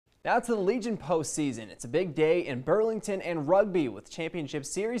Now to the Legion postseason. It's a big day in Burlington and Rugby with championship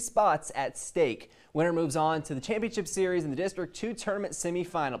series spots at stake. Winner moves on to the championship series in the District 2 tournament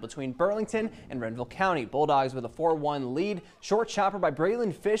semifinal between Burlington and Renville County. Bulldogs with a 4-1 lead. Short chopper by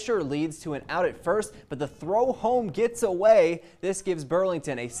Braylon Fisher leads to an out at first, but the throw home gets away. This gives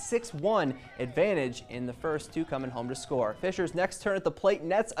Burlington a 6-1 advantage in the first two coming home to score. Fisher's next turn at the plate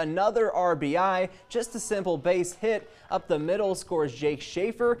nets another RBI. Just a simple base hit up the middle scores Jake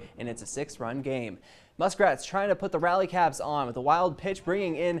Schaefer, and it's a 6-run game. Muskrats trying to put the rally caps on with a wild pitch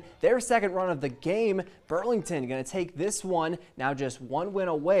bringing in their second run of the game. Burlington going to take this one, now just one win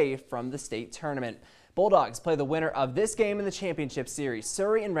away from the state tournament. Bulldogs play the winner of this game in the championship series,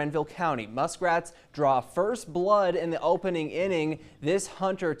 Surry and Renville County. Muskrats draw first blood in the opening inning. This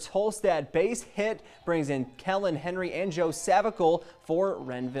Hunter Tolstad base hit brings in Kellen Henry and Joe Savicle for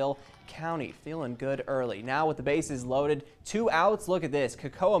Renville County. Feeling good early. Now with the bases loaded, 2 outs, look at this.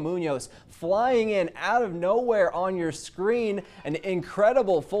 Kakoa Munoz flying in out of nowhere on your screen. An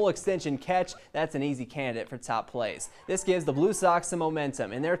incredible full extension catch. That's an easy candidate for top plays. This gives the Blue Sox some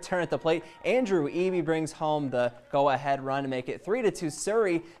momentum. In their turn at the plate, Andrew Eby brings home the go-ahead run to make it 3-2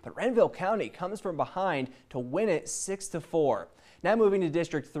 Surry, but Renville County comes from behind to win it 6-4. Now moving to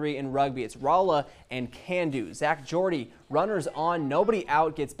District 3 in Rugby, it's Rolla and Candu. Zach Jordy, runners on, nobody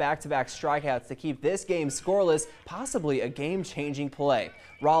out, gets back-to-back strikeouts to keep this game scoreless, possibly a game-changing play.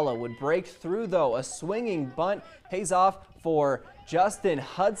 Rolla would break through, though. A swinging bunt pays off for Justin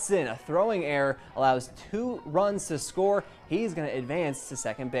Hudson. A throwing error allows 2 runs to score. He's going to advance to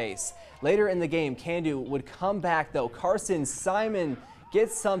second base. Later in the game, Candu would come back, though. Carson Simon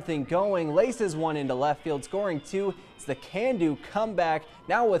gets something going, laces one into left field, scoring 2. It's the Candu comeback,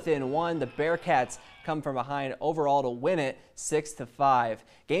 now within 1. The Bearcats come from behind overall to win it 6-5.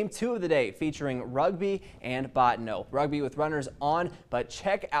 Game 2 of the day featuring Rugby and Bottineau. Rugby with runners on, but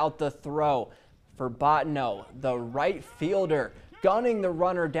check out the throw for Bottineau, the right fielder, gunning the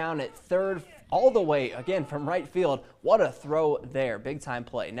runner down at third, all the way again from right field. What a throw there. Big time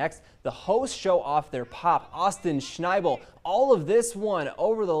play. Next, the hosts show off their pop. Austin Schneibel, all of this one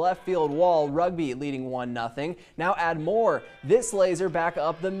over the left field wall. Rugby leading 1-0. Now add more. This laser back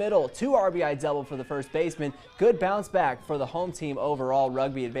up the middle. 2 RBI double for the first baseman. Good bounce back for the home team overall.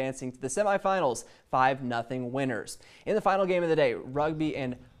 Rugby advancing to the semifinals, 5-0 winners. In the final game of the day, Rugby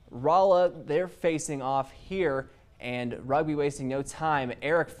and Rolla, they're facing off here. And Rugby wasting no time.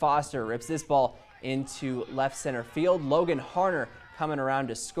 Eric Foster rips this ball into left center field. Logan Harner coming around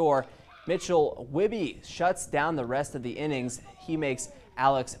to score. Mitchell Wibby shuts down the rest of the innings. He makes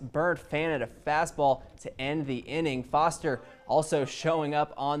Alex Burnt fan at a fastball to end the inning. Foster also showing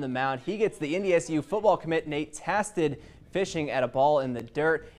up on the mound. He gets the NDSU football commit Nate Tasted fishing at a ball in the dirt,